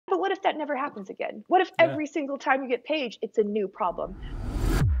But what if that never happens again? What if Yeah. every single time you get paged, it's a new problem?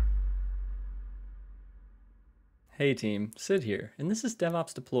 Hey team, Sid here, and this is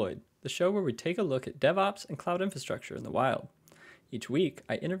DevOps Deployed, the show where we take a look at DevOps and cloud infrastructure in the wild. Each week,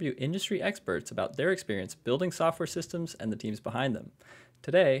 I interview industry experts about their experience building software systems and the teams behind them.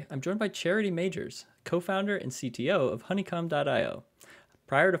 Today, I'm joined by Charity Majors, co-founder and CTO of Honeycomb.io.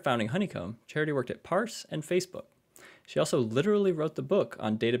 Prior to founding Honeycomb, Charity worked at Parse and Facebook. She also literally wrote the book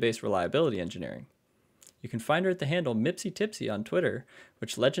on database reliability engineering. You can find her at the handle Mipsy Tipsy on Twitter,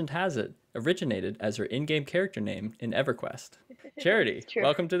 which legend has it originated as her in-game character name in EverQuest. Charity, It's true.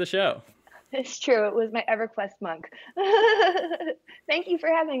 welcome to the show. It's true. It was my EverQuest monk. Thank you for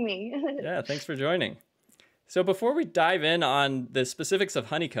having me. Yeah, thanks for joining. So before we dive in on the specifics of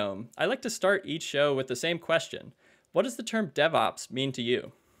Honeycomb, I like to start each show with the same question. What does the term DevOps mean to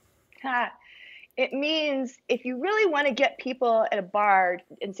you? It means if you really want to get people at a bar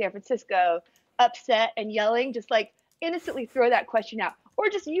in San Francisco upset and yelling, just like innocently throw that question out, or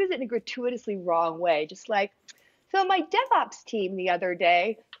just use it in a gratuitously wrong way. Just like, so my DevOps team the other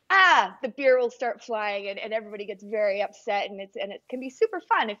day, the beer will start flying and everybody gets very upset, and it can be super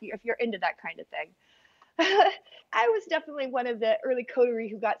fun if you're into that kind of thing. I was definitely one of the early coterie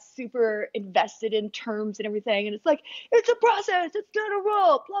who got super invested in terms and everything, and it's like, it's a process, it's not a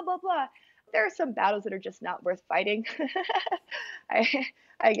role, blah blah blah. There are some battles that are just not worth fighting. I,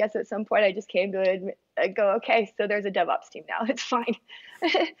 I guess at some point I just came to go, okay, so there's a DevOps team now. It's fine.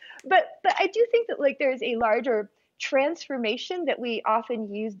 but I do think that like there's a larger transformation that we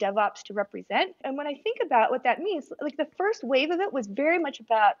often use DevOps to represent. And when I think about what that means, like the first wave of it was very much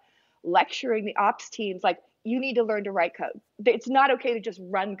about lecturing the ops teams, like, you need to learn to write code. It's not okay to just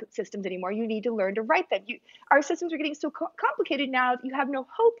run systems anymore. You need to learn to write them. Our systems are getting so complicated now that you have no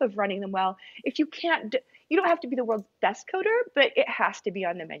hope of running them well if you can't. You don't have to be the world's best coder, but it has to be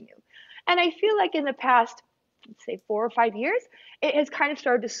on the menu. And I feel like in the past, say 4 or 5 years, it has kind of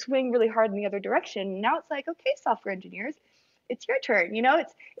started to swing really hard in the other direction. Now it's like, okay, software engineers, it's your turn.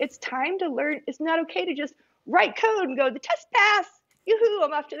 It's time to learn. It's not okay to just write code and go, the test pass. Yoo-hoo,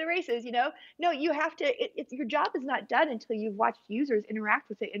 I'm off to the races, No, you have to, your job is not done until you've watched users interact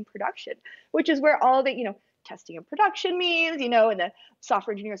with it in production, which is where all the, testing in production means, and the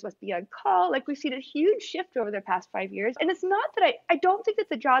software engineers must be on call. Like, we've seen a huge shift over the past 5 years. And it's not that I don't think that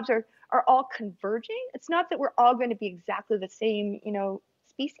the jobs are all converging. It's not that we're all going to be exactly the same,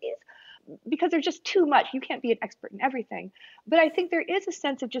 species, because there's just too much. You can't be an expert in everything. But I think there is a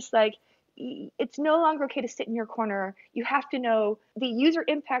sense of just like, it's no longer okay to sit in your corner. You have to know the user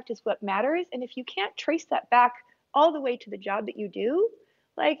impact is what matters. And if you can't trace that back all the way to the job that you do,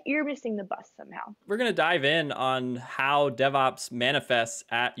 like, you're missing the bus somehow. We're going to dive in on how DevOps manifests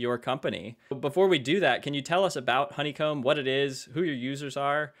at your company. Before we do that, can you tell us about Honeycomb, what it is, who your users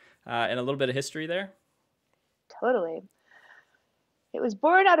are, and a little bit of history there? Totally. It was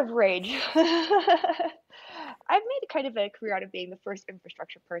born out of rage. I've made kind of a career out of being the first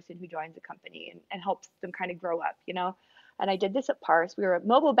infrastructure person who joins a company and helps them kind of grow up, And I did this at Parse. We were a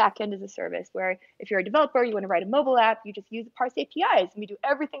mobile backend as a service where if you're a developer, you want to write a mobile app, you just use the Parse APIs, and we do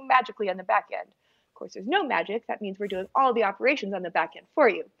everything magically on the back end. Of course, there's no magic. That means we're doing all the operations on the back end for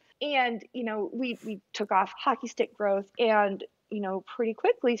you. And, we took off hockey stick growth and, pretty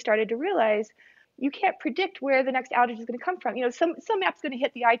quickly started to realize you can't predict where the next outage is going to come from. Some app's going to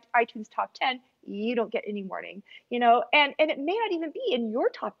hit the iTunes top 10. You don't get any warning, and it may not even be in your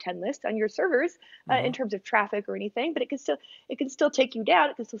top 10 list on your servers in terms of traffic or anything, but it can still take you down.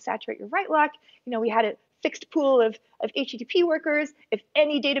 It can still saturate your write lock. We had a fixed pool of HTTP workers. If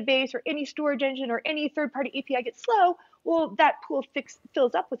any database or any storage engine or any third-party API gets slow, well, that pool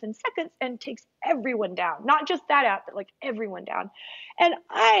fills up within seconds and takes everyone down. Not just that app, but like everyone down. And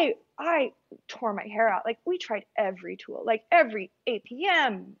I tore my hair out. Like, we tried every tool, like every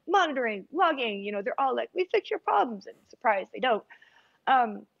APM, monitoring, logging, they're all like, we fix your problems, and surprise, they don't.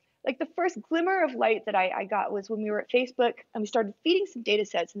 Like, the first glimmer of light that I got was when we were at Facebook and we started feeding some data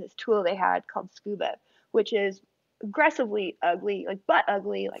sets in this tool they had called Scuba, which is aggressively ugly, like butt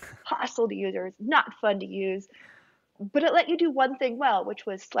ugly, like hostile to users, not fun to use. But it let you do one thing well, which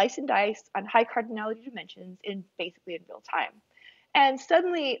was slice and dice on high cardinality dimensions basically in real time. And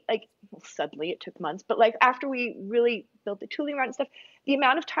suddenly it took months, but like after we really built the tooling around and stuff, the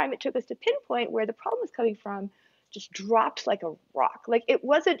amount of time it took us to pinpoint where the problem was coming from just dropped like a rock. Like, it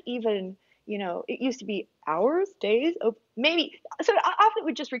wasn't even, it used to be hours, days, maybe. So often it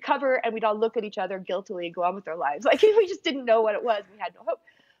would just recover and we'd all look at each other guiltily and go on with our lives. Like, we just didn't know what it was. We had no hope.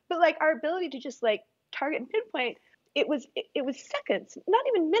 But like, our ability to just like target and pinpoint, it was seconds, not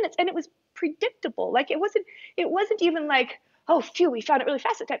even minutes. And it was predictable. Like, it wasn't even like, oh, phew, we found it really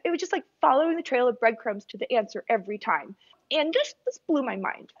fast that time. It was just like following the trail of breadcrumbs to the answer every time. And this blew my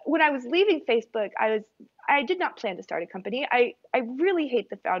mind. When I was leaving Facebook, I did not plan to start a company. I really hate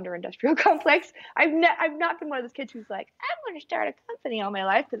the founder industrial complex. I've not been one of those kids who's like, I'm going to start a company all my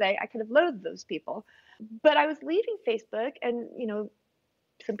life, because I kind of loathe those people. But I was leaving Facebook, and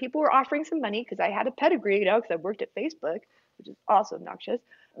some people were offering some money because I had a pedigree, because I worked at Facebook, which is also obnoxious.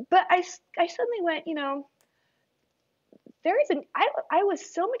 But I suddenly went, I was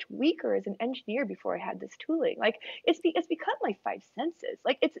so much weaker as an engineer before I had this tooling. Like it's become my five senses.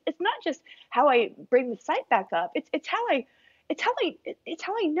 Like it's not just how I bring the site back up. It's how I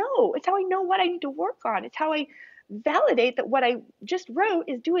know. It's how I know what I need to work on. It's how I validate that what I just wrote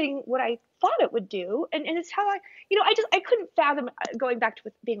is doing what I thought it would do. And it's how I couldn't fathom going back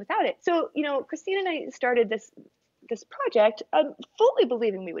to being without it. So, Christine and I started this project, fully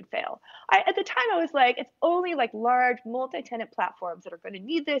believing we would fail. At the time, I was like, it's only like large multi-tenant platforms that are going to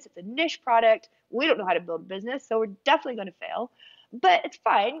need this. It's a niche product. We don't know how to build a business, so we're definitely going to fail. But it's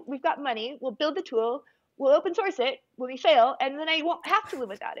fine. We've got money. We'll build the tool. We'll open source it when we fail, and then I won't have to live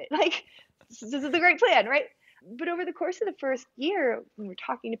without it. Like, this is a great plan, right? But over the course of the first year, when we're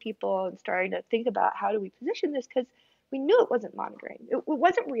talking to people and starting to think about how do we position this, because we knew it wasn't monitoring. It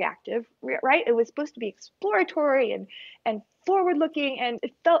wasn't reactive, right? It was supposed to be exploratory and forward-looking, and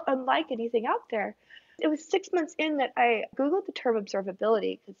it felt unlike anything out there. It was 6 months in that I Googled the term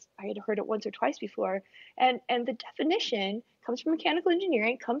observability, because I had heard it once or twice before. And the definition comes from mechanical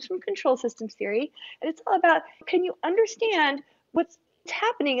engineering, comes from control systems theory, and it's all about, can you understand what's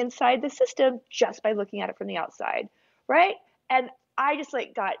happening inside the system just by looking at it from the outside, right? And I just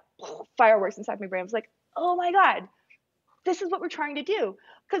got fireworks inside my brain. I was like, oh my God, this is what we're trying to do.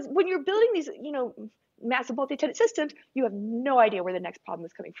 Because when you're building these, massive multi-tenant systems, you have no idea where the next problem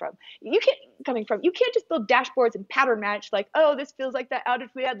is coming from. You can't just build dashboards and pattern match like, oh, this feels like that outage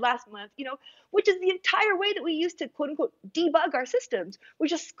we had last month, which is the entire way that we used to quote unquote debug our systems,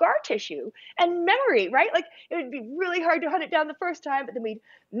 which is scar tissue and memory, right? Like it would be really hard to hunt it down the first time, but then we'd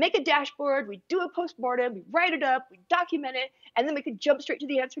make a dashboard, we'd do a postmortem, we'd write it up, we'd document it, and then we could jump straight to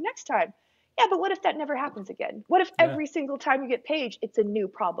the answer next time. Yeah, but what if that never happens again? What if every single time you get paged, it's a new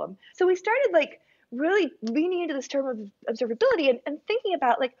problem? So we started really leaning into this term of observability and thinking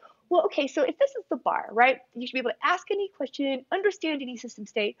about well, okay, so if this is the bar, right? You should be able to ask any question, understand any system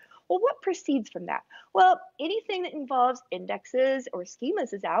state. Well, what proceeds from that? Well, anything that involves indexes or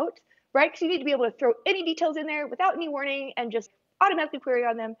schemas is out, right? Because you need to be able to throw any details in there without any warning and just automatically query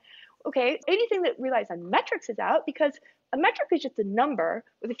on them. Okay, anything that relies on metrics is out, because a metric is just a number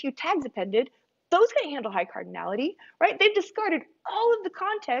with a few tags appended. Those can't handle high cardinality, right? They've discarded all of the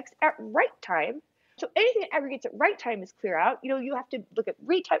context at write time. So anything that aggregates at write time is clear out. You have to look at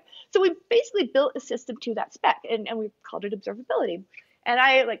read time. So we basically built a system to that spec, and we called it observability. And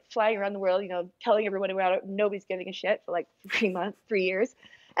I flying around the world, telling everyone about it. Nobody's giving a shit for 3 years.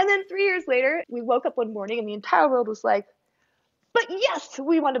 And then 3 years later, we woke up one morning and the entire world was like, but yes,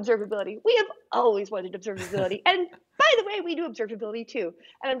 we want observability. We have always wanted observability. And by the way, we do observability too.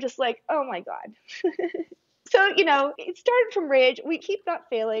 And I'm just like, oh my God. So, it started from rage. We keep not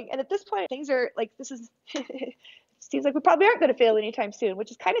failing. And at this point, things are it seems like we probably aren't going to fail anytime soon,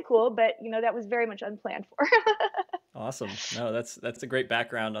 which is kind of cool. But, that was very much unplanned for. Awesome. No, that's a great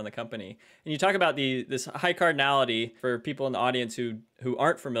background on the company. And you talk about this high cardinality for people in the audience who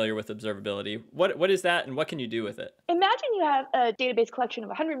aren't familiar with observability. What is that, and what can you do with it? Imagine you have a database collection of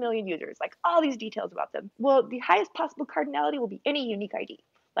 100 million users, all these details about them. Well, the highest possible cardinality will be any unique ID,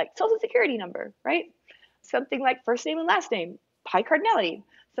 like social security number, right? Something like first name and last name, high cardinality.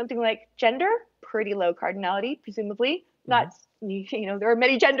 Something like gender, pretty low cardinality, presumably. Not, there are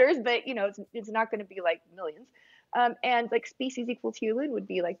many genders, but, it's not going to be millions. And species equal to human would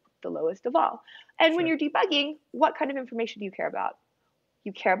be the lowest of all. And when you're debugging, what kind of information do you care about?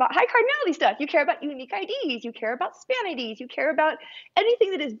 You care about high cardinality stuff. You care about unique IDs. You care about span IDs. You care about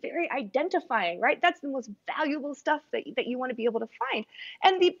anything that is very identifying, right? That's the most valuable stuff that you want to be able to find.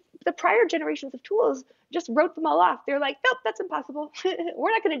 And the prior generations of tools just wrote them all off. They're like, nope, that's impossible.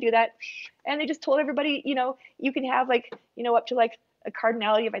 We're not going to do that. And they just told everybody, you can have up to a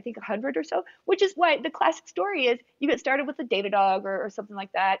cardinality of, I think, 100 or so, which is why the classic story is you get started with a Datadog or something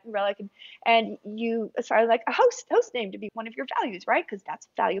like that, Relic, and you assign a host name to be one of your values, right? Because that's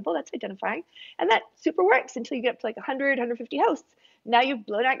valuable, that's identifying. And that super works until you get up to 100, 150 hosts. Now you've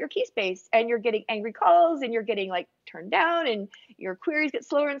blown out your key space and you're getting angry calls and you're getting turned down and your queries get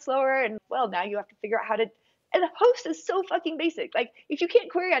slower and slower. And well, now you have to figure out how to And host is so fucking basic. Like if you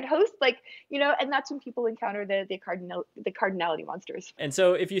can't query on host, like, and that's when people encounter the cardinality monsters. And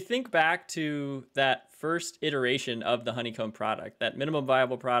so if you think back to that first iteration of the Honeycomb product, that minimum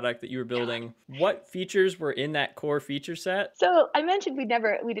viable product that you were building, what features were in that core feature set? So I mentioned we didn't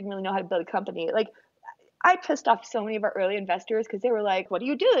really know how to build a company. Like I pissed off so many of our early investors because they were like, what are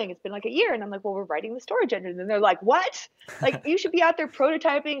you doing? It's been like a year. And I'm like, well, we're writing the storage engine. And they're like, what? Like, you should be out there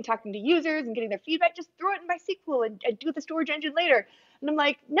prototyping, talking to users and getting their feedback. Just throw it in MySQL and do the storage engine later. And I'm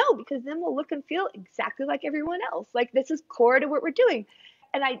like, no, because then we'll look and feel exactly like everyone else. Like, this is core to what we're doing.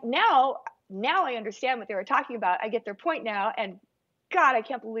 And now I understand what they were talking about. I get their point now. And God, I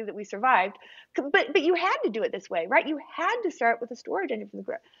can't believe that we survived. But you had to do it this way, right? You had to start with a storage engine from the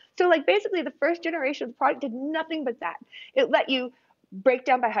ground. So like basically the first generation of the product did nothing but that. It let you break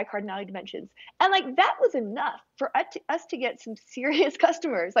down by high cardinality dimensions. And like that was enough for us to get some serious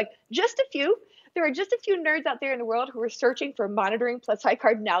customers, like just a few. There are just a few nerds out there in the world who are searching for monitoring plus high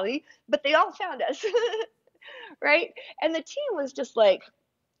cardinality, but they all found us, right? And the team was just like,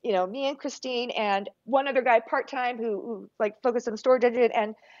 me and Christine and one other guy part-time who like focused on the storage engine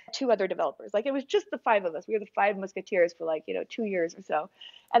and two other developers. Like it was just the five of us. We were the five musketeers for like, 2 years or so.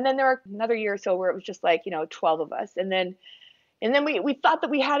 And then there were another year or so where it was just like, 12 of us. And then we thought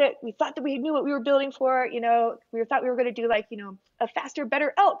that we had it. We thought that we knew what we were building for. We thought we were going to do like, a faster,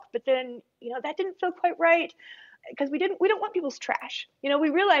 better elk. But then, that didn't feel quite right because we don't want people's trash. We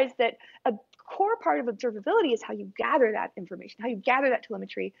realized that a core part of observability is how you gather that information, how you gather that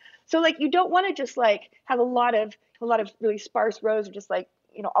telemetry. So like you don't want to just like have a lot of really sparse rows or just like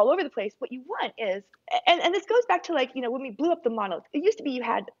all over the place. What you want is, and this goes back to like when we blew up the monolith. It used to be you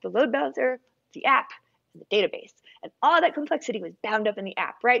had the load balancer, the app, and the database, and all that complexity was bound up in the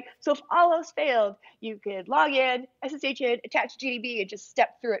app, right? So if all else failed, you could log in, SSH in, attach GDB, and just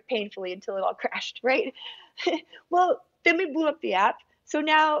step through it painfully until it all crashed, right? Well, then we blew up the app. So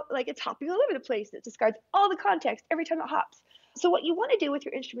now like it's hopping all over the place. It discards all the context every time it hops. So what you want to do with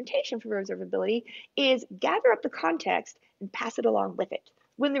your instrumentation for observability is gather up the context and pass it along with it.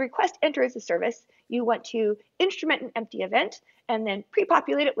 When the request enters the service, you want to instrument an empty event and then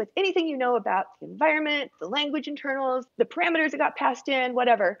pre-populate it with anything you know about the environment, the language internals, the parameters that got passed in,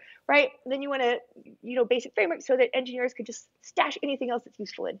 whatever, right? And then you want to, basic framework so that engineers could just stash anything else that's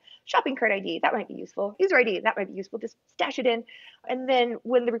useful in. Shopping cart ID, that might be useful. User ID, that might be useful. Just stash it in. And then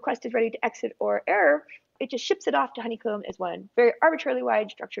when the request is ready to exit or error, it just ships it off to Honeycomb as one very arbitrarily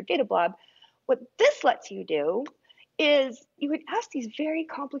wide structured data blob. What this lets you do is you would ask these very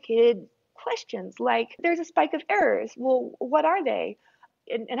complicated questions like, there's a spike of errors. Well, what are they?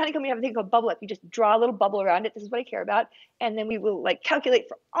 In Honeycomb, we have a thing called bubble up. You just draw a little bubble around it. This is what I care about. And then we will like calculate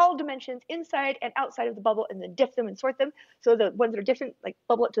for all dimensions inside and outside of the bubble and then diff them and sort them. So the ones that are different, like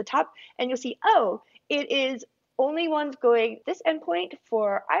bubble up to the top. And you'll see, oh, it is only ones going this endpoint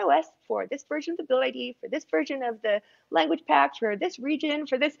for iOS, for this version of the build ID, for this version of the language pack, for this region,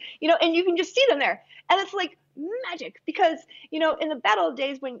 for this, and you can just see them there. And it's like magic because, in the bad old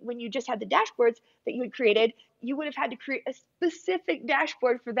days when you just had the dashboards that you had created, you would have had to create a specific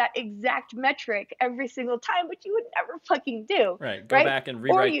dashboard for that exact metric every single time, which you would never fucking do. Right. Go back and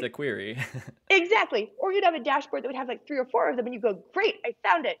rewrite the query. Exactly. Or you'd have a dashboard that would have like 3 or 4 of them and you go, great, I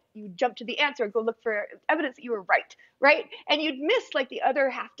found it. You jump to the answer, go look for evidence that you were right? And you'd miss like the other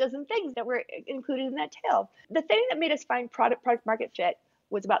half dozen things that were included in that tail. The thing that made us find product market fit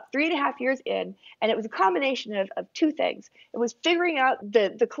was about 3.5 years in, and it was a combination of 2 things. It was figuring out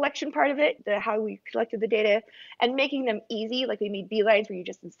the collection part of it, how we collected the data, and making them easy. Like we made beelines where you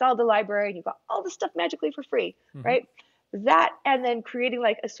just installed the library and you got all the stuff magically for free, right? That, and then creating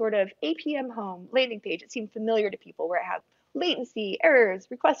like a sort of APM home landing page that seemed familiar to people where it had latency, errors,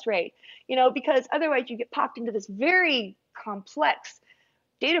 request rate, because otherwise you get popped into this very complex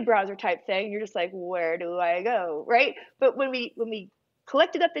data browser type thing. You're just like, where do I go, right? But when we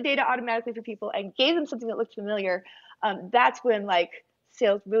collected up the data automatically for people and gave them something that looked familiar, that's when like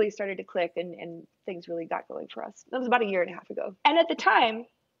sales really started to click and things really got going for us. That was about 1.5 years ago. And at the time,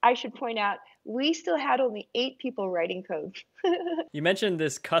 I should point out, we still had only 8 people writing code. You mentioned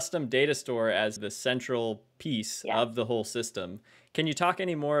this custom data store as the central piece of the whole system. Can you talk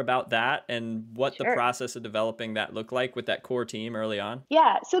any more about that and what the process of developing that looked like with that core team early on?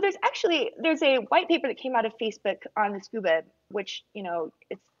 Yeah, so there's a white paper that came out of Facebook on the Scuba, which,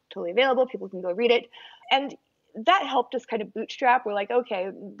 it's totally available. People can go read it. And that helped us kind of bootstrap. We're like,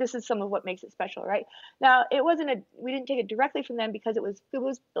 okay, this is some of what makes it special, right? Now, we didn't take it directly from them because it was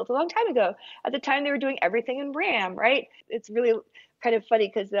built a long time ago. At the time, they were doing everything in RAM, right? It's really kind of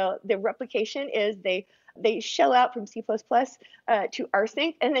funny because the replication is they They shell out from C++ to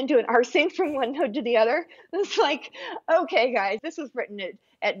rsync and then do an rsync from one node to the other. It's like, okay, guys, this was written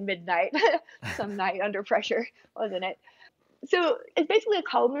at midnight, some night under pressure, wasn't it? So it's basically a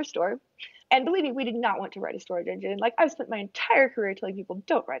columnar store. And believe me, we did not want to write a storage engine. Like, I've spent my entire career telling people,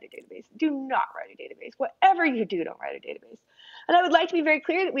 don't write a database. Do not write a database. Whatever you do, don't write a database. And I would like to be very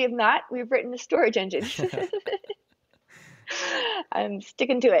clear that we have not. We've written a storage engine. I'm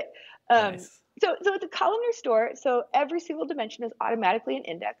sticking to it. Nice. So it's a columnar store. So every single dimension is automatically an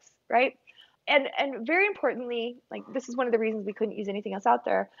index, right? And very importantly, like, this is one of the reasons we couldn't use anything else out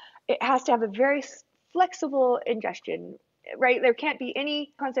there. It has to have a very flexible ingestion, right? There can't be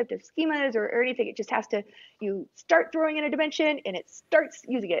any concept of schemas or anything. It just has to, you start throwing in a dimension and it starts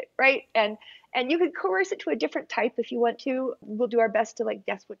using it, right? And you can coerce it to a different type if you want to. We'll do our best to like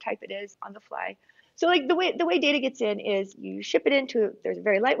guess what type it is on the fly. So like the way data gets in is you ship it into, there's a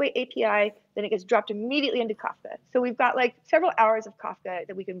very lightweight API, then it gets dropped immediately into Kafka. So we've got like several hours of Kafka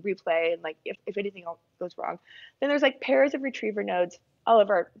that we can replay, and like if anything else goes wrong. Then there's like pairs of retriever nodes. All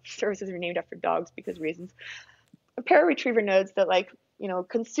of our services are named after dogs because reasons. A pair of retriever nodes that like,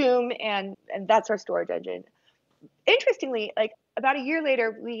 consume, and that's our storage engine. Interestingly, like about a year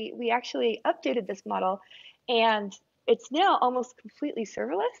later, we actually updated this model, and it's now almost completely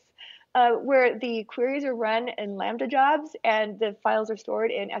serverless. Where the queries are run in Lambda jobs and the files are stored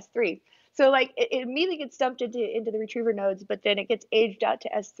in S3. So like it immediately gets dumped into the retriever nodes, but then it gets aged out to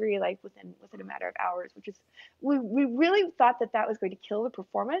S3 like within a matter of hours, which is, we really thought that was going to kill the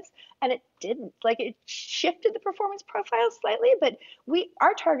performance, and it didn't. Like, it shifted the performance profile slightly, but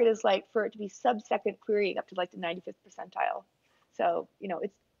our target is like for it to be sub-second querying up to like the 95th percentile. So,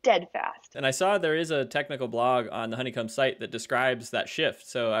 it's dead fast. And I saw there is a technical blog on the Honeycomb site that describes that shift.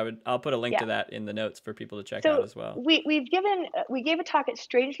 So I'll put a link to that in the notes for people to check out as well. We gave a talk at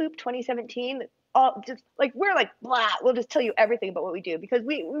Strange Loop 2017. All just like, we're like, blah, we'll just tell you everything about what we do, because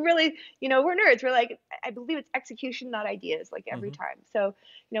we really, we're nerds. We're like, I believe it's execution, not ideas, like every time. So,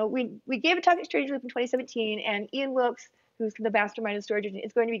 we gave a talk at Strange Loop in 2017, and Ian Wilkes, who's the mastermind of storage,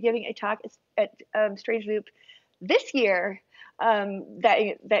 is going to be giving a talk at Strange Loop this year.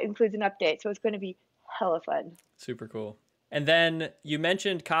 That includes an update, so it's going to be hella fun. Super cool. And then you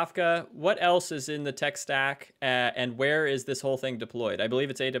mentioned Kafka. What else is in the tech stack, and where is this whole thing deployed? I believe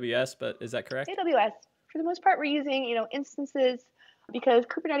it's AWS, but is that correct? AWS. For the most part, we're using instances, because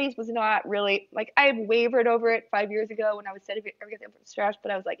Kubernetes was not really, like, I had wavered over it 5 years ago when I was setting everything up from scratch,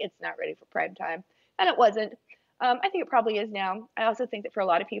 but I was like, it's not ready for prime time, and it wasn't. I think it probably is now. I also think that for a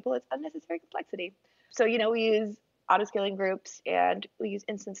lot of people, it's unnecessary complexity. So we use auto-scaling groups, and we use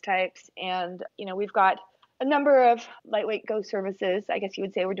instance types, and we've got a number of lightweight Go services. I guess you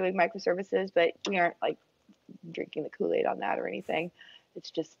would say we're doing microservices, but we aren't like drinking the Kool-Aid on that or anything.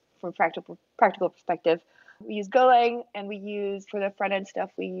 It's just from a practical perspective. We use Golang, and we use, for the front end stuff,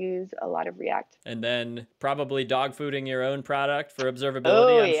 we use a lot of React. And then probably dogfooding your own product for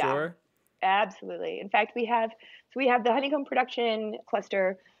observability, I'm sure. Absolutely. In fact, we have the Honeycomb production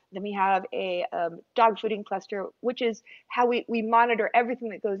cluster. Then we have a Dogfooding cluster, which is how we monitor everything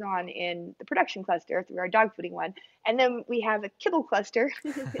that goes on in the production cluster through our Dogfooding one. And then we have a kibble cluster,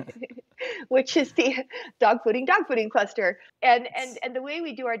 which is the Dogfooding cluster. And the way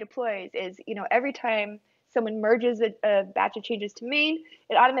we do our deploys is, every time someone merges a batch of changes to main,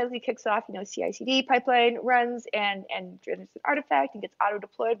 it automatically kicks off, CI/CD pipeline runs and generates an artifact and gets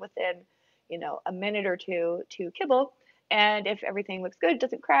auto-deployed within, a minute or two to kibble. And if everything looks good,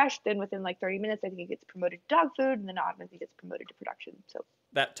 doesn't crash, then within like 30 minutes, I think it gets promoted to dog food, and then automatically gets promoted to production. So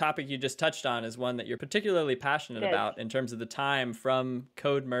that topic you just touched on is one that you're particularly passionate about in terms of the time from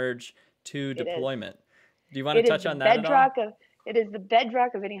code merge to deployment. Do you want to touch on that at all? It is the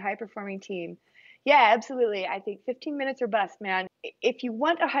bedrock of any high-performing team. Yeah, absolutely. I think 15 minutes or bust, man. If you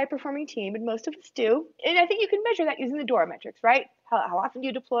want a high-performing team, and most of us do, and I think you can measure that using the DORA metrics, right? How often do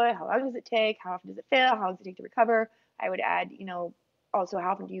you deploy? How long does it take? How often does it fail? How long does it take to recover? I would add, also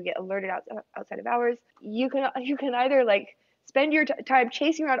how often do you get alerted outside of hours? You can either like spend your time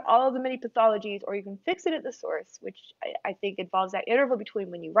chasing around all of the many pathologies, or you can fix it at the source, which I think involves that interval between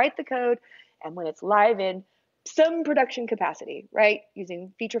when you write the code and when it's live in some production capacity, right?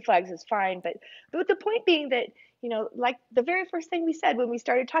 Using feature flags is fine, but the point being that, like the very first thing we said when we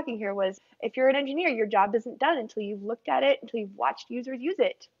started talking here was, if you're an engineer, your job isn't done until you've looked at it, until you've watched users use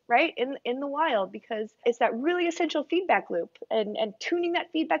it, right? In the wild, because it's that really essential feedback loop, and tuning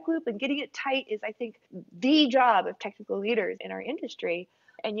that feedback loop and getting it tight is, I think, the job of technical leaders in our industry.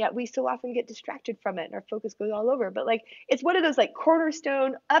 And yet we so often get distracted from it and our focus goes all over. But like, it's one of those like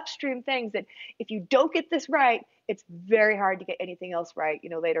cornerstone upstream things that if you don't get this right, it's very hard to get anything else right,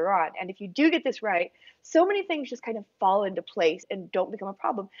 later on. And if you do get this right, so many things just kind of fall into place and don't become a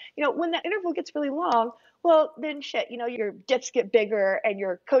problem. When that interval gets really long, well, then shit, your dips get bigger and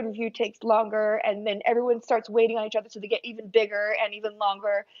your code review takes longer, and then everyone starts waiting on each other so they get even bigger and even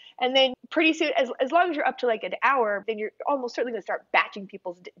longer. And then pretty soon, as long as you're up to like an hour, then you're almost certainly going to start batching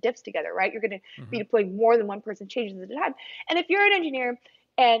people's diffs together, right? You're going to be deploying more than one person changes at a time. And if you're an engineer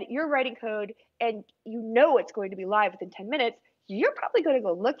and you're writing code and it's going to be live within 10 minutes, you're probably going to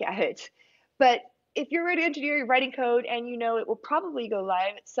go look at it. But if you're an engineer, you're writing code, and it will probably go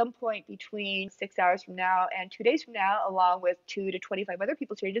live at some point between 6 hours from now and 2 days from now, along with 2 to 25 other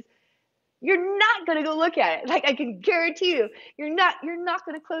people's changes, you're not going to go look at it. Like, I can guarantee you're not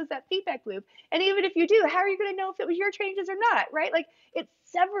going to close that feedback loop. And even if you do, how are you going to know if it was your changes or not, right? Like, it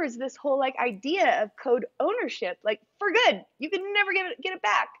severs this whole like idea of code ownership, like, for good. You can never get it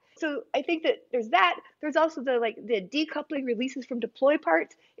back. So I think that there's that. There's also the decoupling releases from deploy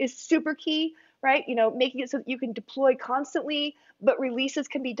parts is super key, right? Making it so that you can deploy constantly, but releases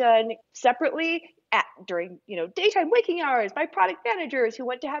can be done separately during daytime waking hours by product managers who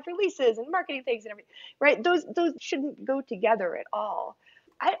want to have releases and marketing things and everything, right? Those shouldn't go together at all.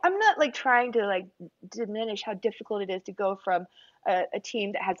 I'm not like trying to like diminish how difficult it is to go from a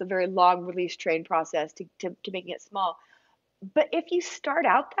team that has a very long release train process to making it small. But if you start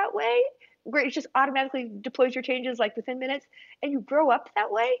out that way, where it just automatically deploys your changes like within minutes, and you grow up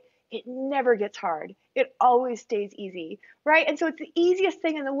that way, it never gets hard. It always stays easy, right? And so it's the easiest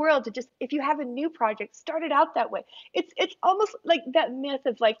thing in the world to just, if you have a new project, start it out that way. It's almost like that myth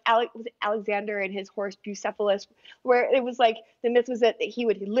of like Alexander and his horse Bucephalus, where it was like the myth was that he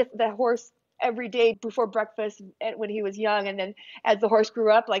would lift the horse every day before breakfast when he was young, and then as the horse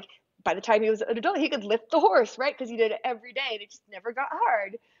grew up, like by the time he was an adult, he could lift the horse, right? Because he did it every day, and it just never got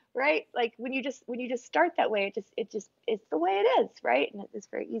hard, right? Like when you just start that way, it's the way it is, right? And it's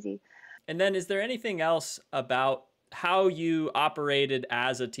very easy. And then is there anything else about how you operated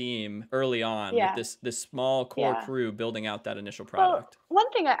as a team early on with this small core crew building out that initial product? Well,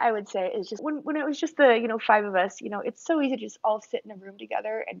 one thing I would say is just when it was just the 5 of us, it's so easy to just all sit in a room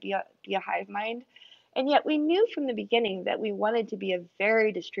together and be a hive mind. And yet we knew from the beginning that we wanted to be a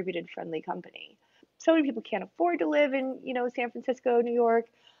very distributed, friendly company. So many people can't afford to live in, San Francisco, New York.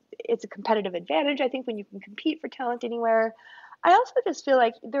 It's a competitive advantage, I think, when you can compete for talent anywhere. I also just feel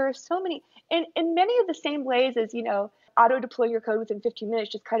like there are so many, in many of the same ways as, auto deploy your code within 15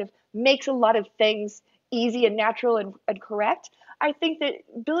 minutes just kind of makes a lot of things easy and natural and correct. I think that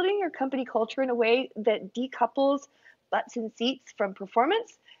building your company culture in a way that decouples butts and seats from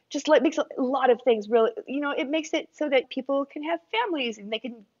performance just makes a lot of things really, it makes it so that people can have families and they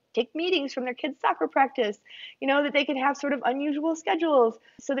can take meetings from their kids' soccer practice, that they can have sort of unusual schedules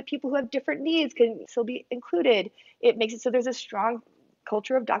so that people who have different needs can still be included. It makes it so there's a strong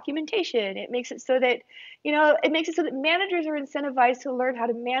culture of documentation. It makes it so that, managers are incentivized to learn how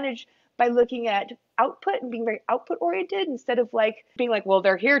to manage by looking at output and being very output oriented instead of like being like, well,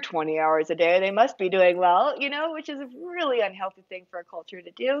 they're here 20 hours a day, they must be doing well, which is a really unhealthy thing for a culture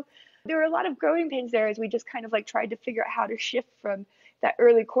to do. There were a lot of growing pains there as we just kind of like tried to figure out how to shift from that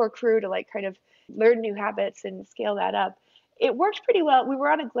early core crew to like kind of learn new habits and scale that up. It worked pretty well. We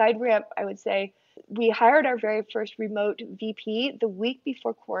were on a glide ramp, I would say. We hired our very first remote VP the week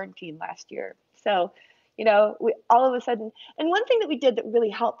before quarantine last year. So, we all of a sudden, and one thing that we did that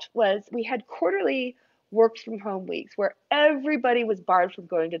really helped was we had quarterly work from home weeks where everybody was barred from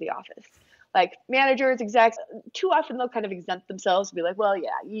going to the office. Like managers, execs, too often they'll kind of exempt themselves and be like, well, yeah,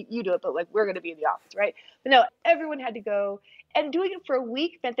 you do it, but like we're going to be in the office, right? But no, everyone had to go. And doing it for a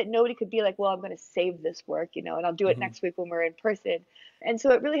week meant that nobody could be like, well, I'm going to save this work, and I'll do it next week when we're in person. And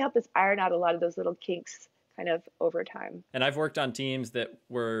so it really helped us iron out a lot of those little kinks kind of over time. And I've worked on teams that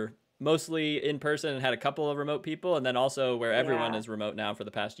were mostly in person and had a couple of remote people, and then also where everyone is remote now for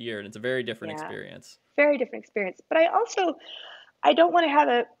the past year. And it's a very different experience. Very different experience. But I don't want to have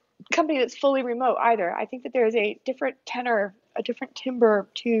a company that's fully remote either. I think that there is a different tenor, a different timbre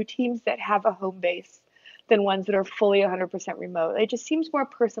to teams that have a home base than ones that are fully 100% remote. It just seems more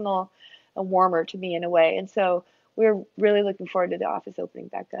personal and warmer to me in a way. And so we're really looking forward to the office opening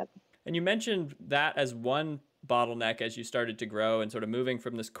back up. And you mentioned that as one bottleneck as you started to grow and sort of moving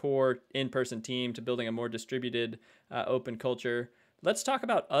from this core in-person team to building a more distributed, open culture. Let's talk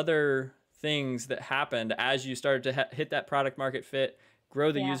about other things that happened as you started to hit that product market fit,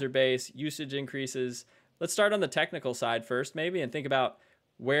 grow the user base, usage increases. Let's start on the technical side first, maybe, and think about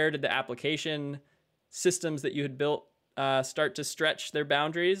where did the application systems that you had built start to stretch their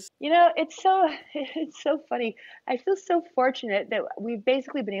boundaries? It's so funny. I feel so fortunate that we've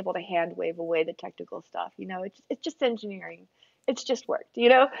basically been able to hand wave away the technical stuff. It's just engineering. It's just worked.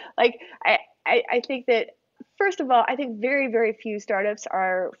 Like I think that first of all, I think very, very few startups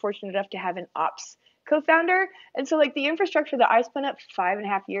are fortunate enough to have an ops co-founder. And so like the infrastructure that I spun up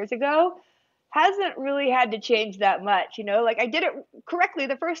 5.5 years ago hasn't really had to change that much. Like I did it correctly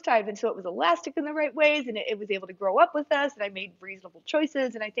the first time, and so it was elastic in the right ways, and it was able to grow up with us, and I made reasonable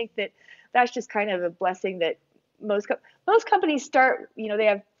choices. And I think that that's just kind of a blessing that most companies start. They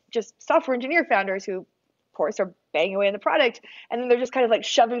have just software engineer founders who, of course, are banging away on the product, and then they're just kind of like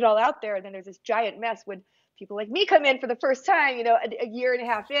shoving it all out there, and then there's this giant mess when people like me come in for the first time, a year and a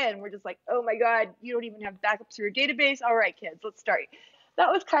half in. We're just like, oh my god, you don't even have backups for your database. All right, kids, let's start. That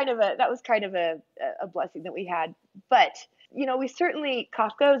was kind of a blessing that we had. But we certainly,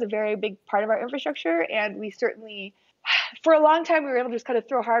 Kafka is a very big part of our infrastructure, and we certainly, for a long time, we were able to just kind of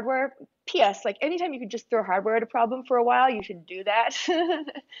throw hardware. P.S. Like anytime you could just throw hardware at a problem for a while, you should do that.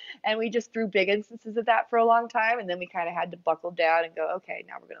 And we just threw big instances of that for a long time, and then we kind of had to buckle down and go, okay,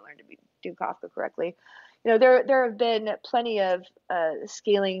 now we're going to learn to do Kafka correctly. There have been plenty of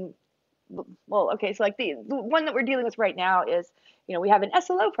scaling. Well, okay, so like the one that we're dealing with right now is, we have an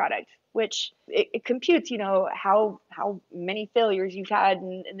SLO product, which it computes, how many failures you've had,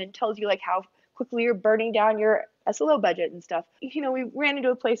 and then tells you like how quickly you're burning down your SLO budget and stuff. We ran into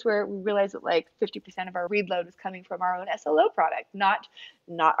a place where we realized that like 50% of our read load was coming from our own SLO product, not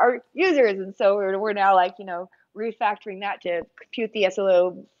our users. And so we're now like, refactoring that to compute the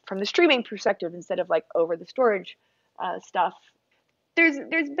SLO from the streaming perspective instead of like over the storage stuff. There's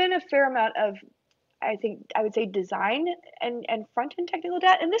been a fair amount of, I think I would say, design and front end technical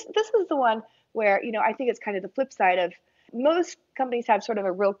debt. And this is the one where, I think it's kind of the flip side of most companies have sort of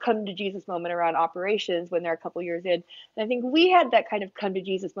a real come to Jesus moment around operations when they're a couple years in. And I think we had that kind of come to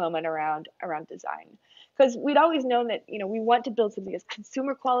Jesus moment around design. Because we'd always known that, we want to build something as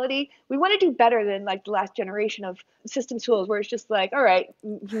consumer quality. We want to do better than like the last generation of system tools where it's just like, all right,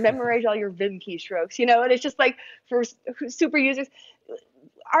 memorize all your Vim keystrokes, and it's just like for super users.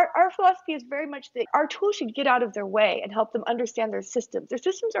 Our philosophy is very much that our tools should get out of their way and help them understand their systems. Their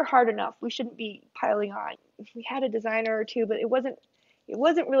systems are hard enough. We shouldn't be piling on. We had a designer or two, but it wasn't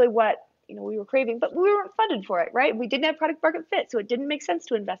really what we were craving. But we weren't funded for it, right? We didn't have product market fit, so it didn't make sense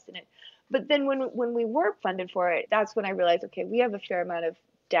to invest in it. But then when we were funded for it, that's when I realized, okay, we have a fair amount of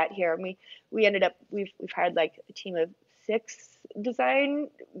debt here. And we ended up we've hired like a team of 6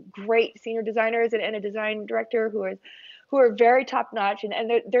 great senior designers and a design director who are very top notch,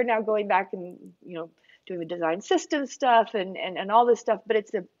 and they're now going back and doing the design system stuff and all this stuff. But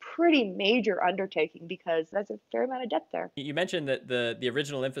it's a pretty major undertaking because that's a fair amount of debt there. You mentioned that the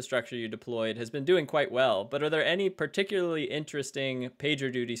original infrastructure you deployed has been doing quite well, but are there any particularly interesting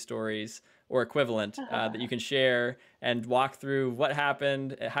PagerDuty stories or equivalent that you can share and walk through what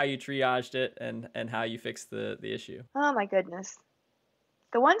happened, how you triaged it, and how you fixed the issue? Oh my goodness.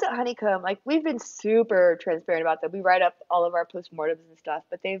 The ones at Honeycomb, like we've been super transparent about them. We write up all of our postmortems and stuff,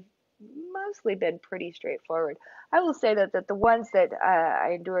 but they've mostly been pretty straightforward. I will say that the ones that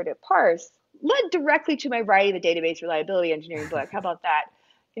I endured at Parse led directly to my writing the database reliability engineering book. How about that?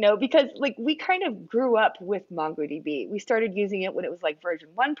 Because like we kind of grew up with MongoDB. We started using it when it was like version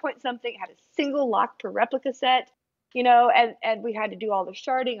 1 point something, had a single lock per replica set, and we had to do all the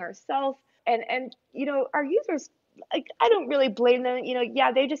sharding ourselves. And our users, like, I don't really blame them.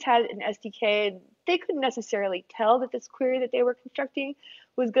 Yeah, they just had an SDK, and they couldn't necessarily tell that this query that they were constructing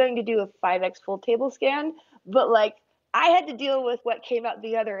was going to do a 5x full table scan. But like, I had to deal with what came out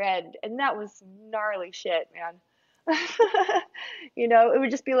the other end, and that was gnarly shit, man. It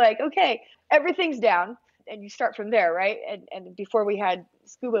would just be like, okay, everything's down, and you start from there, right? And before we had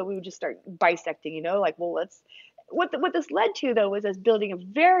Scuba, we would just start bisecting, like, well, what this led to though was us building a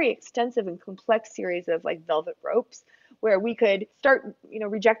very extensive and complex series of like velvet ropes where we could start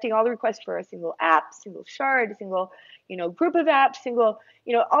rejecting all the requests for a single app, single shard, a single group of apps, single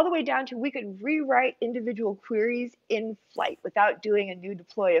all the way down to we could rewrite individual queries in flight without doing a new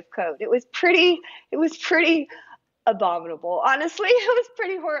deploy of code. It was pretty abominable, honestly. It was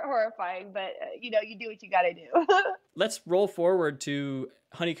pretty horrifying, but you do what you got to do. Let's roll forward to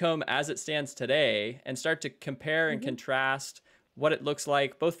Honeycomb as it stands today and start to compare and contrast what it looks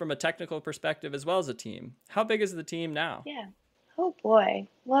like, both from a technical perspective as well as a team. How big is the team now? Yeah. Oh boy.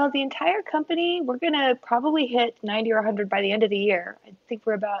 Well, the entire company, we're going to probably hit 90 or 100 by the end of the year. I think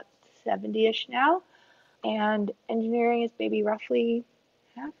we're about 70-ish now. And engineering is maybe roughly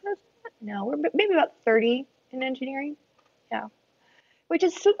half of that. No, we're maybe about 30 in engineering. Yeah. which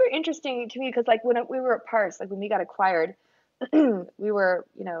is super interesting to me because like when we were at Parse, like when we got acquired, we were,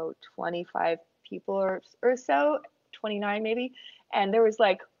 25 people or so, 29 maybe, and there was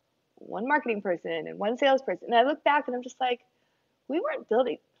like one marketing person and one salesperson. And I look back and I'm just like, we weren't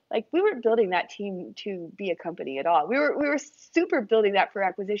building we weren't building that team to be a company at all. We were super building that for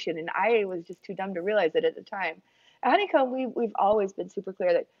acquisition, and I was just too dumb to realize it at the time. At Honeycomb, we've always been super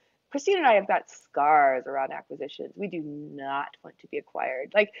clear that Christine and I have got scars around acquisitions. We do not want to be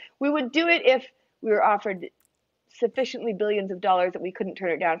acquired. Like we would do it if we were offered sufficiently billions of dollars that we couldn't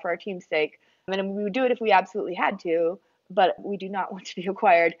turn it down for our team's sake. And we would do it if we absolutely had to, but we do not want to be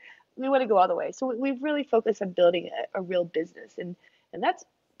acquired. We want to go all the way. So we've really focused on building a real business, and that's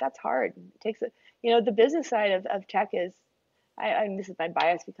hard. It takes the business side of tech is, and this is my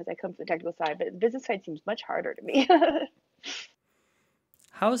bias because I come from the technical side, but the business side seems much harder to me.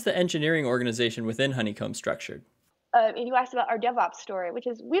 How is the engineering organization within Honeycomb structured? And you asked about our DevOps story, which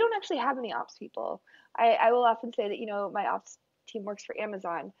is we don't actually have any ops people. I will often say that my ops team works for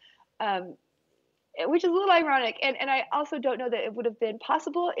Amazon, which is a little ironic. And I also don't know that it would have been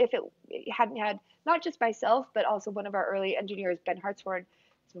possible if it hadn't had not just myself, but also one of our early engineers, Ben Hartshorn,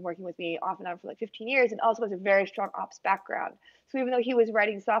 has been working with me off and on for like 15 years and also has a very strong ops background. So even though he was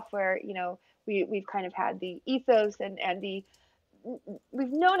writing software, we've kind of had the ethos and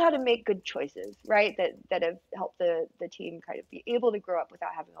we've known how to make good choices, right? That have helped the team kind of be able to grow up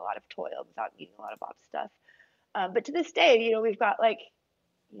without having a lot of toil, without needing a lot of ops stuff. But to this day, we've got like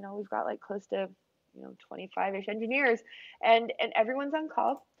close to 25-ish engineers, and everyone's on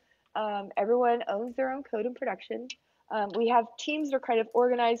call. Everyone owns their own code in production. We have teams that are kind of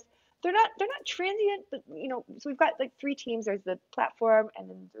organized. They're not transient, but so we've got like 3 teams. There's the platform, and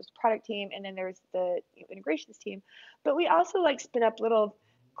then there's the product team, and then there's the integrations team. But we also like spin up little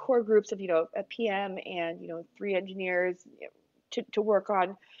core groups of a PM and 3 engineers to work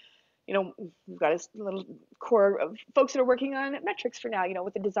on. We've got a little core of folks that are working on metrics for now,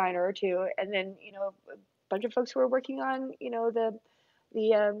 with a designer or 2, and then a bunch of folks who are working on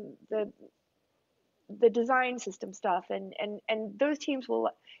the design system stuff, and those teams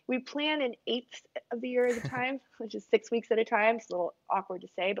we plan in eighths of the year at a time, which is 6 weeks at a time. It's a little awkward to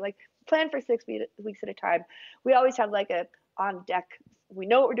say, but like plan for 6 weeks at a time. We always have like a on deck. We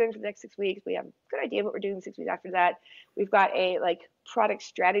know what we're doing for the next 6 weeks. We have a good idea what we're doing 6 weeks after that. We've got a like product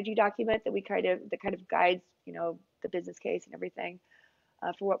strategy document that kind of guides the business case and everything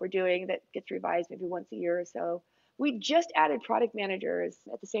for what we're doing, that gets revised maybe once a year or so. We just added product managers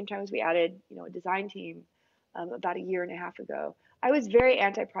at the same time as we added, a design team about a year and a half ago. I was very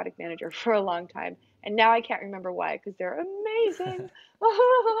anti-product manager for a long time, and now I can't remember why, because they're amazing.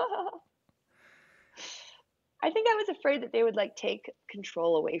 I think I was afraid that they would like take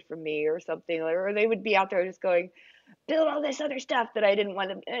control away from me or something, or they would be out there just going, build all this other stuff that I didn't want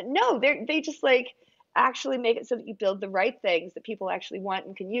to. No, they just like actually make it so that you build the right things that people actually want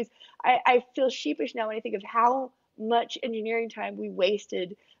and can use. I feel sheepish now when I think of how much engineering time we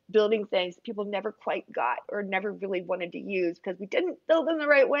wasted building things that people never quite got or never really wanted to use because we didn't build them the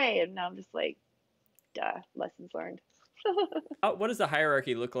right way. And now I'm just like, duh, lessons learned. What does the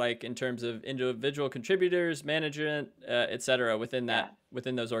hierarchy look like in terms of individual contributors, management, et cetera, within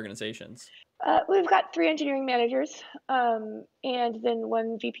those organizations? We've got 3 engineering managers, and then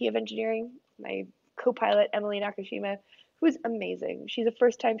 1 VP of engineering, my co-pilot Emily Nakashima, who's amazing. She's a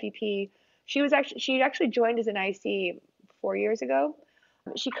first-time VP. She actually joined as an IC 4 years ago.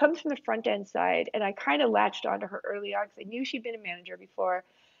 She comes from the front end side, and I kind of latched onto her early on because I knew she'd been a manager before,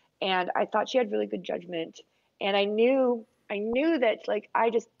 and I thought she had really good judgment. And I knew that like I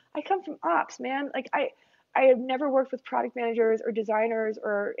come from ops, man. Like I have never worked with product managers or designers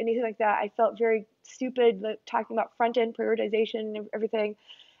or anything like that. I felt very stupid like, talking about front end prioritization and everything.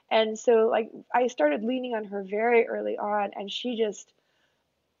 And so like I started leaning on her very early on, and she just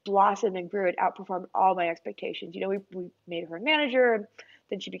blossomed and grew. It outperformed all my expectations. We made her a manager,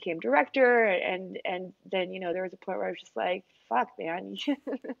 then she became director, and then there was a point where I was just like, fuck, man,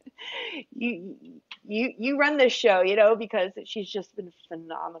 you run this show, because she's just been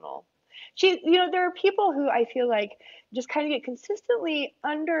phenomenal. There are people who I feel like just kind of get consistently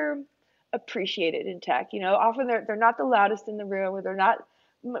underappreciated in tech. Often they're not the loudest in the room, or they're not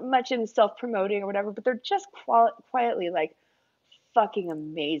much in self-promoting or whatever, but they're just quietly like fucking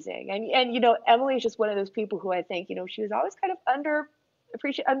amazing. And Emily is just one of those people who I think, she was always kind of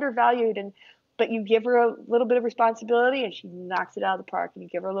undervalued, but you give her a little bit of responsibility and she knocks it out of the park, and you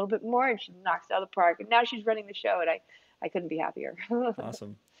give her a little bit more and she knocks it out of the park, and now she's running the show, and I couldn't be happier.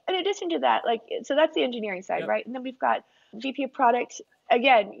 Awesome. In addition to that, so that's the engineering side, yep. Right? And then we've got VP of product.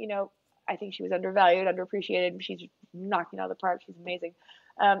 Again, I think she was undervalued, underappreciated. She's knocking it out of the park. She's amazing.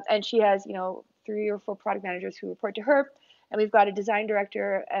 And she has, 3 or 4 product managers who report to her. And we've got a design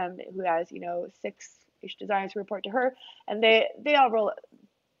director who has, 6-ish designers who report to her. And they all roll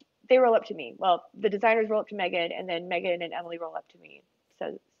up to me. Well, the designers roll up to Megan, and then Megan and Emily roll up to me.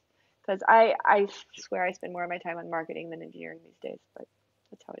 So, because I swear I spend more of my time on marketing than engineering these days, but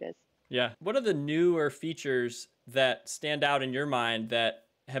that's how it is. Yeah. What are the newer features that stand out in your mind that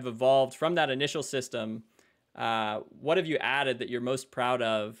have evolved from that initial system? What have you added that you're most proud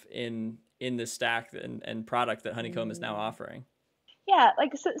of in the stack and product that Honeycomb is now offering? Yeah,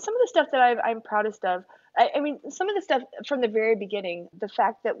 like some of the stuff that I'm proudest of. I mean, some of the stuff from the very beginning, the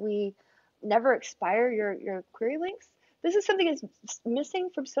fact that we never expire your query links. This is something that's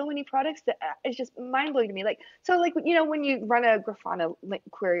missing from so many products that is just mind blowing to me. Like, so like, when you run a Grafana link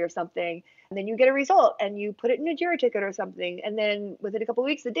query or something, and then you get a result and you put it in a Jira ticket or something, and then within a couple of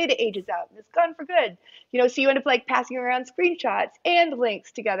weeks, the data ages out and it's gone for good. So you end up like passing around screenshots and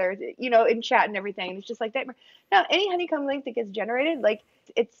links together, in chat and everything. And it's just like that. Now, any Honeycomb link that gets generated, like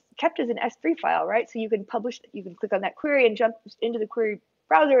it's kept as an S3 file, right? So you can click on that query and jump into the query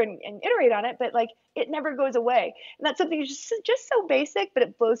browser and iterate on it, but like it never goes away. And that's something just so basic, but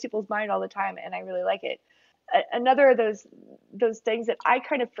it blows people's mind all the time, and I really like it. Another of those things that I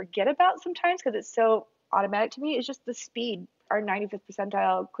kind of forget about sometimes because it's so automatic to me is just the speed. Our 95th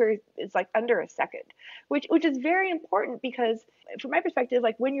percentile query is like under a second, which is very important because from my perspective,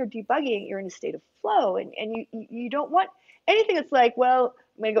 like when you're debugging, you're in a state of flow, and you don't want anything that's like, well,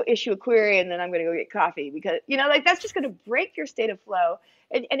 I'm gonna go issue a query and then I'm gonna go get coffee because like that's just gonna break your state of flow.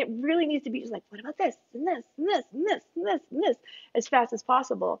 And it really needs to be just like, what about this and this and this and this and this and this as fast as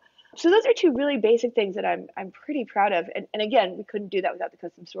possible. So those are 2 really basic things that I'm pretty proud of. And again, we couldn't do that without the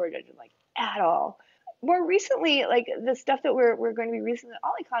custom storage engine, like at all. More recently, like the stuff that we're going to be releasing at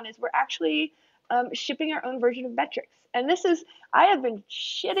OliCon is we're actually shipping our own version of metrics. And I have been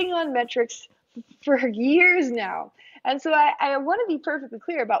shitting on metrics for years now. And so I want to be perfectly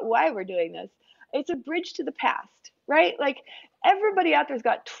clear about why we're doing this. It's a bridge to the past, right? Like everybody out there's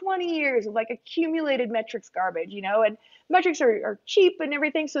got 20 years of like accumulated metrics garbage, and metrics are cheap and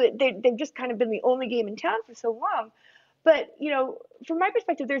everything. So they've just kind of been the only game in town for so long. But, from my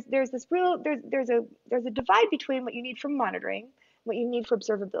perspective, there's a divide between what you need for monitoring, what you need for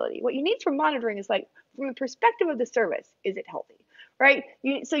observability. What you need for monitoring is like from the perspective of the service, is it healthy? Right?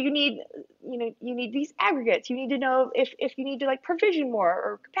 So you need these aggregates. You need to know if you need to like provision more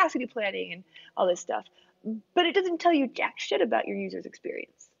or capacity planning and all this stuff. But it doesn't tell you jack shit about your user's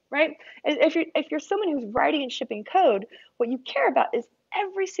experience, right? And if you're someone who's writing and shipping code, what you care about is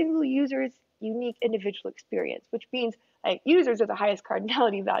every single user's unique individual experience, which means like users are the highest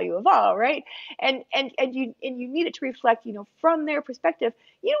cardinality value of all, right? And you need it to reflect, from their perspective.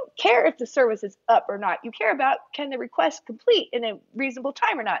 You don't care if the service is up or not. You care about can the request complete in a reasonable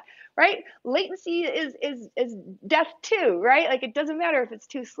time or not, right? Latency is death too, right? Like it doesn't matter if it's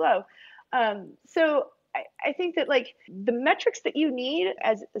too slow. So I think that like the metrics that you need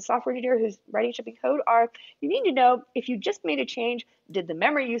as a software engineer who's writing shipping code you need to know if you just made a change, did the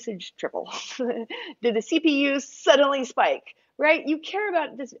memory usage triple? Did the CPU suddenly spike, right? You care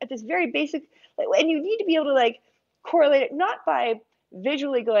about this at this very basic, and you need to be able to like correlate it not by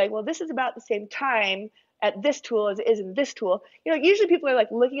visually going, well, this is about the same time at this tool as it is in this tool. Usually people are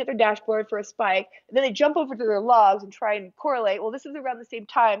like looking at their dashboard for a spike, and then they jump over to their logs and try and correlate, well, this is around the same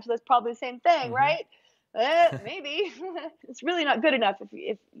time, so that's probably the same thing, right? Maybe. It's really not good enough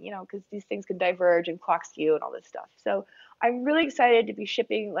if because these things can diverge and clock skew and all this stuff. So I'm really excited to be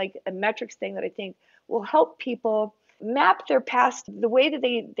shipping like a metrics thing that I think will help people map their past, the way that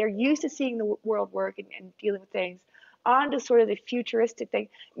they're used to seeing the world work and dealing with things, onto sort of the futuristic thing.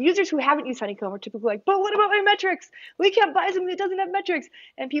 Users who haven't used Honeycomb are typically like, but what about my metrics? We can't buy something that doesn't have metrics.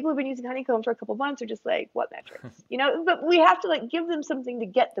 And people who've been using Honeycomb for a couple months are just like, what metrics? But we have to like give them something to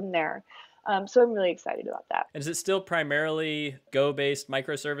get them there. So I'm really excited about that. And is it still primarily Go-based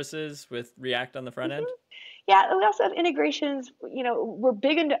microservices with React on the front end? Yeah, we also have integrations. We're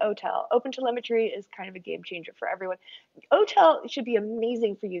big into OTel. OpenTelemetry is kind of a game changer for everyone. OTel should be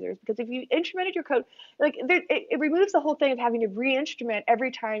amazing for users because if you instrumented your code, like it removes the whole thing of having to re-instrument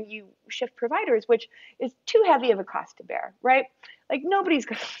every time you shift providers, which is too heavy of a cost to bear, right? Like nobody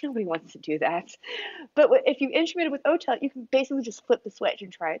wants to do that. But if you instrument it with OTel, you can basically just flip the switch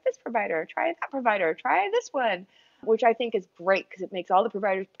and try this provider, try that provider, try this one, which I think is great because it makes all the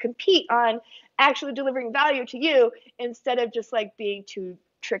providers compete on actually delivering value to you instead of just like being too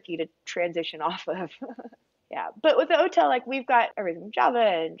tricky to transition off of. Yeah, but with the OTel, like we've got everything from Java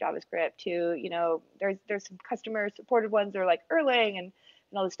and JavaScript to, there's some customer supported ones that are like Erlang and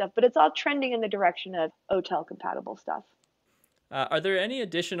and all this stuff, but it's all trending in the direction of OTel compatible stuff. Are there any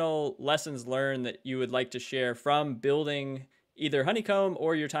additional lessons learned that you would like to share from building either Honeycomb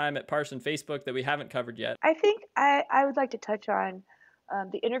or your time at Parson Facebook that we haven't covered yet? I think I would like to touch on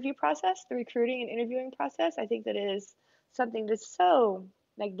the interview process, the recruiting and interviewing process. I think that is something that's so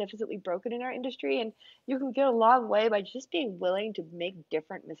magnificently broken in our industry, and you can get a long way by just being willing to make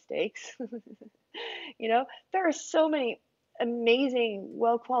different mistakes. There are so many amazing,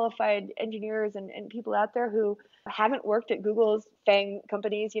 well-qualified engineers and people out there who haven't worked at Google's FANG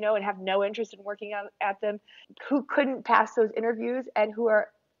companies, and have no interest in working at them, who couldn't pass those interviews and who are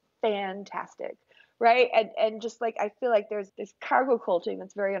fantastic, right? And just like, I feel like there's this cargo culting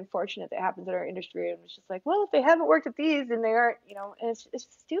that's very unfortunate that happens in our industry. And it's just like, well, if they haven't worked at these, then they aren't, and it's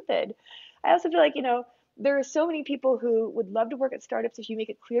stupid. I also feel like, there are so many people who would love to work at startups if you make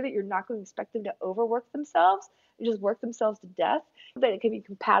it clear that you're not going to expect them to overwork themselves and just work themselves to death, that it can be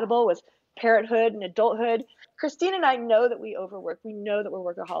compatible with parenthood and adulthood. Christine and I know that we overwork. We know that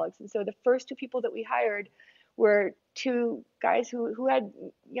we're workaholics. And so the first two people that we hired were two guys who had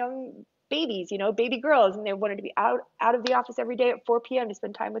young babies, baby girls, and they wanted to be out of the office every day at 4 p.m. to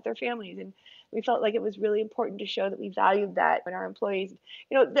spend time with their families. And we felt like it was really important to show that we valued that in our employees.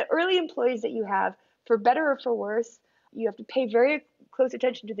 The early employees that you have, for better or for worse, you have to pay very close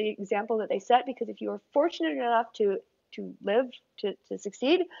attention to the example that they set, because if you are fortunate enough to live, to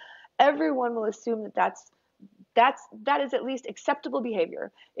succeed, everyone will assume that is at least acceptable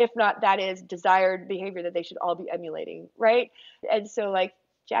behavior. If not, that is desired behavior that they should all be emulating, right? And so like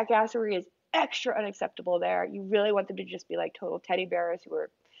jackassery is extra unacceptable there. You really want them to just be like total teddy bears who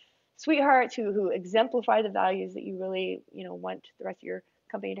are sweethearts, who exemplify the values that you really, want the rest of your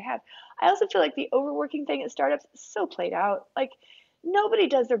company to have. I also feel like the overworking thing at startups is so played out. Like, nobody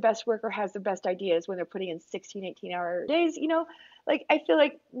does their best work or has their best ideas when they're putting in 16, 18-hour days, Like, I feel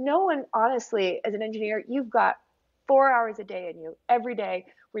like no one, honestly, as an engineer, you've got 4 hours a day in you every day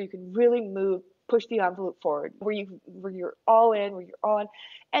where you can really push the envelope forward, where you're all in, where you're on,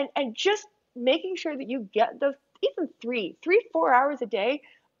 and just making sure that you get those even 4 hours a day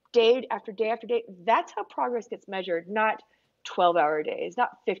after day after day. That's how progress gets measured, not 12-hour days,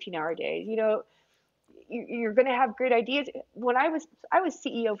 not 15-hour days. You're going to have great ideas. When I was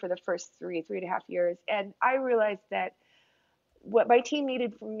CEO for the first 3.5 years, and I realized that what my team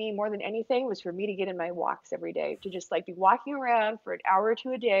needed from me more than anything was for me to get in my walks every day, to just like be walking around for an hour or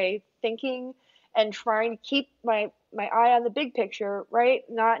two a day, thinking and trying to keep my eye on the big picture, right?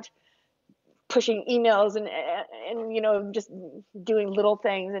 Not pushing emails and just doing little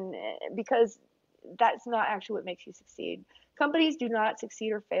things, and because that's not actually what makes you succeed. Companies do not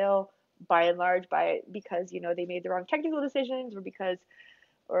succeed or fail by and large because they made the wrong technical decisions,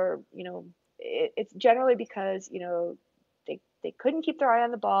 or it's generally because they couldn't keep their eye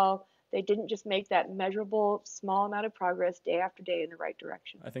on the ball. They didn't just make that measurable small amount of progress day after day in the right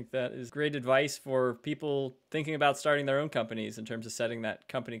direction. I think that is great advice for people thinking about starting their own companies, in terms of setting that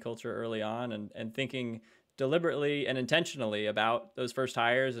company culture early on, and thinking deliberately and intentionally about those first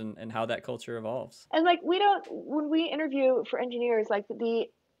hires and how that culture evolves. And like, when we interview for engineers, like we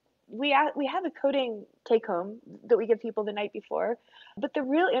have a coding take home that we give people the night before, but the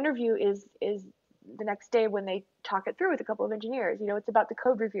real interview is the next day when they talk it through with a couple of engineers. It's about the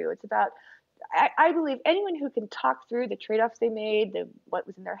code review. It's about, I believe anyone who can talk through the trade-offs they made, what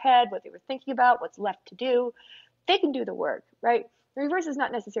was in their head, what they were thinking about, what's left to do, they can do the work, right? The reverse is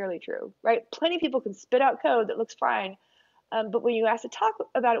not necessarily true, right? Plenty of people can spit out code that looks fine, but when you ask to talk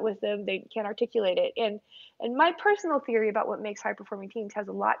about it with them, they can't articulate it. And my personal theory about what makes high-performing teams has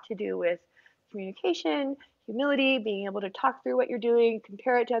a lot to do with communication, humility, being able to talk through what you're doing,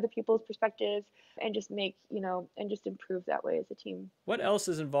 compare it to other people's perspectives, and just and just improve that way as a team. What else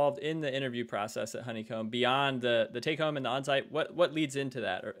is involved in the interview process at Honeycomb beyond the take home and the onsite? What leads into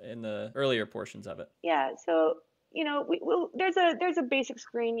that, or in the earlier portions of it? Yeah, so there's a basic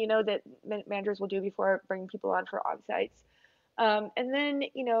screen that managers will do before bringing people on for onsites, and then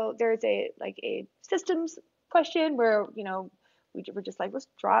there's a systems question where we're just like, let's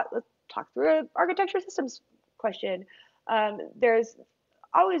talk through an architecture systems question. There's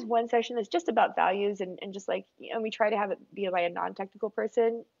always one session that's just about values, and just and we try to have it be by a non-technical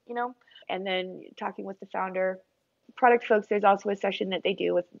person, and then talking with the founder. Product folks, there's also a session that they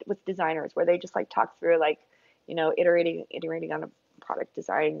do with designers where they just talk through iterating on a product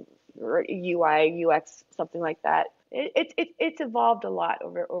design or UI, UX, something like that. It's evolved a lot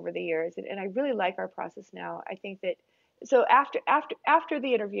over the years, and I really like our process now. I think that, so after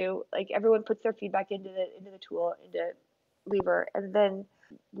the interview, everyone puts their feedback into the tool, into Lever, and then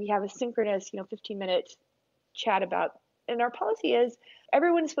we have a synchronous 15-minute chat about And our policy is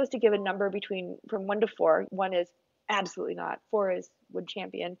everyone is supposed to give a number from 1 to 4. 1 is absolutely not. 4 is would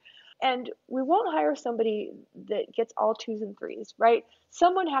champion. And we won't hire somebody that gets all 2s and 3s, right?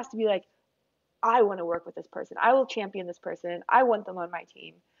 Someone has to be like, I want to work with this person. I will champion this person. I want them on my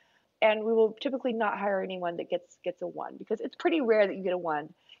team. And we will typically not hire anyone that gets a 1, because it's pretty rare that you get a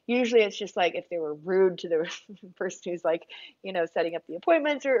 1. Usually it's just like if they were rude to the person who's like, setting up the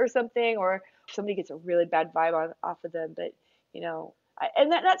appointments or something, or somebody gets a really bad vibe off of them. But,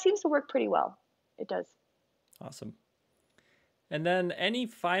 and that seems to work pretty well. It does. Awesome. And then any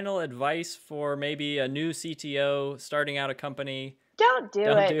final advice for maybe a new CTO starting out a company? Don't do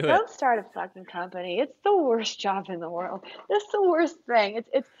it. Don't start a fucking company. It's the worst job in the world. It's the worst thing.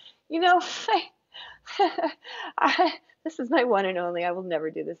 It's this is my one and only. I will never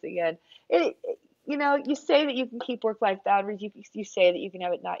do this again. You say that you can keep work-life boundaries. You say that you can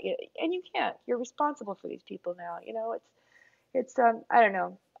have it not, and you can't. You're responsible for these people now. It's I don't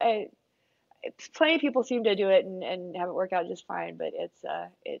know. Plenty of people seem to do it and have it work out just fine. But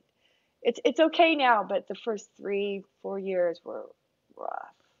it's okay now. But the first 3-4 years were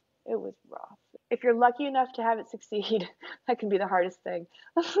rough. It was rough. If you're lucky enough to have it succeed, that can be the hardest thing.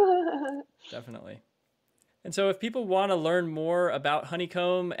 Definitely. And so if people want to learn more about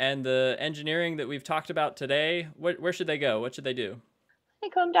Honeycomb and the engineering that we've talked about today, where should they go? What should they do?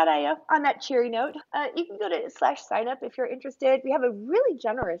 Honeycomb.io. On that cheery note, you can go to /signup if you're interested. We have a really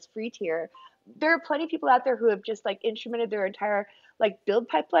generous free tier. There are plenty of people out there who have just instrumented their entire build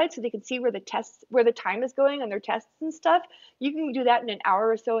pipeline so they can see where the time is going on their tests and stuff. You can do that in an hour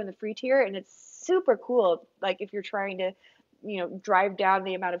or so in the free tier, and it's super cool. If you're trying to, drive down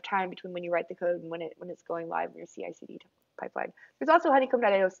the amount of time between when you write the code and when it's going live in your CI/CD pipeline. There's also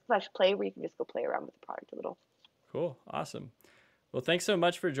honeycomb.io/play where you can just go play around with the product a little. Cool. Awesome. Well, thanks so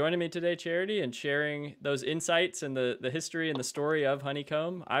much for joining me today, Charity, and sharing those insights and the history and the story of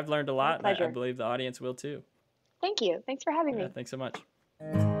Honeycomb. I've learned a lot, and I believe the audience will too. Thank you. Thanks for having me. Thanks so much.